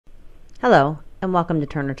Hello and welcome to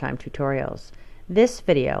Turner Time Tutorials. This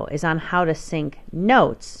video is on how to sync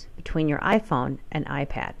notes between your iPhone and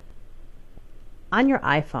iPad. On your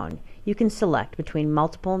iPhone, you can select between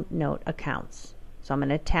multiple note accounts. So I'm going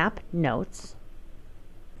to tap Notes.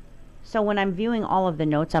 So when I'm viewing all of the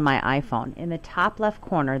notes on my iPhone, in the top left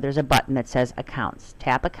corner there's a button that says Accounts.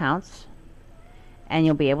 Tap Accounts and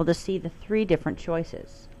you'll be able to see the three different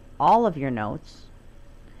choices. All of your notes,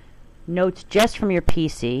 notes just from your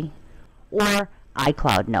PC, or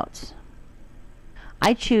iCloud notes.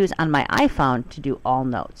 I choose on my iPhone to do all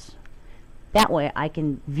notes. That way I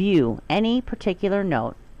can view any particular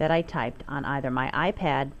note that I typed on either my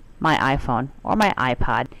iPad, my iPhone, or my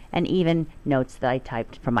iPod, and even notes that I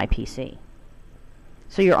typed from my PC.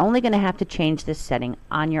 So you're only going to have to change this setting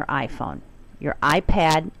on your iPhone. Your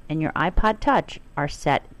iPad and your iPod Touch are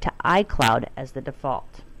set to iCloud as the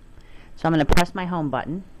default. So I'm going to press my home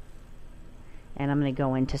button and I'm going to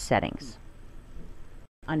go into Settings.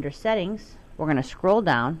 Under Settings, we're going to scroll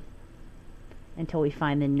down until we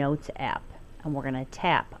find the Notes app, and we're going to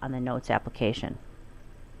tap on the Notes application.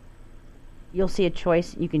 You'll see a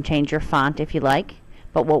choice. You can change your font if you like,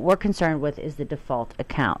 but what we're concerned with is the default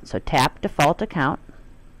account. So tap Default Account,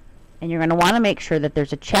 and you're going to want to make sure that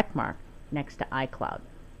there's a check mark next to iCloud.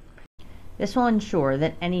 This will ensure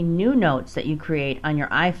that any new notes that you create on your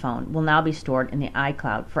iPhone will now be stored in the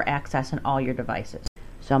iCloud for access on all your devices.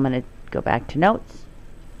 So I'm going to go back to Notes,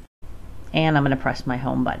 and I'm going to press my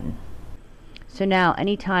home button. So now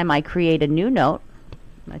anytime I create a new note,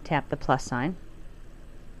 I'm going to tap the plus sign,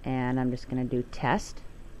 and I'm just going to do Test,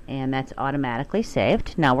 and that's automatically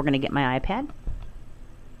saved. Now we're going to get my iPad,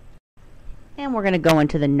 and we're going to go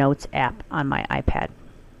into the Notes app on my iPad.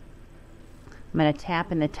 I'm going to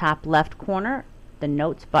tap in the top left corner the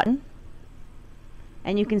Notes button,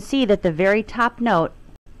 and you can see that the very top note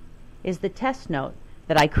is the test note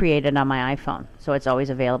that I created on my iPhone, so it's always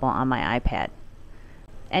available on my iPad.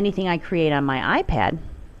 Anything I create on my iPad,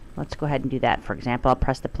 let's go ahead and do that. For example, I'll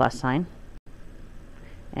press the plus sign,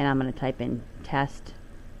 and I'm going to type in Test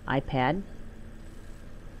iPad,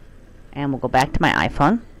 and we'll go back to my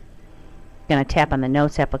iPhone. I'm going to tap on the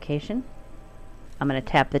Notes application. I'm going to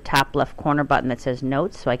tap the top left corner button that says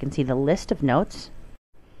Notes so I can see the list of notes.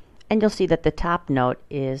 And you'll see that the top note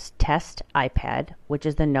is Test iPad, which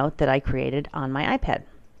is the note that I created on my iPad.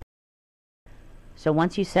 So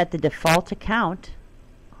once you set the default account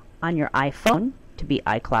on your iPhone to be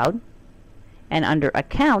iCloud, and under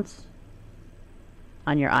Accounts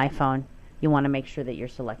on your iPhone, you want to make sure that you're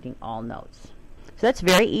selecting all notes. So that's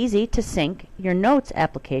very easy to sync your Notes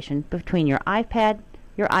application between your iPad,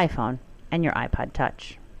 your iPhone, and your iPod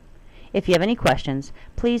Touch. If you have any questions,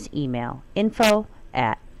 please email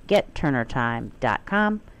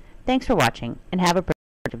info@getturnertime.com. Thanks for watching and have a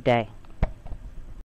productive day.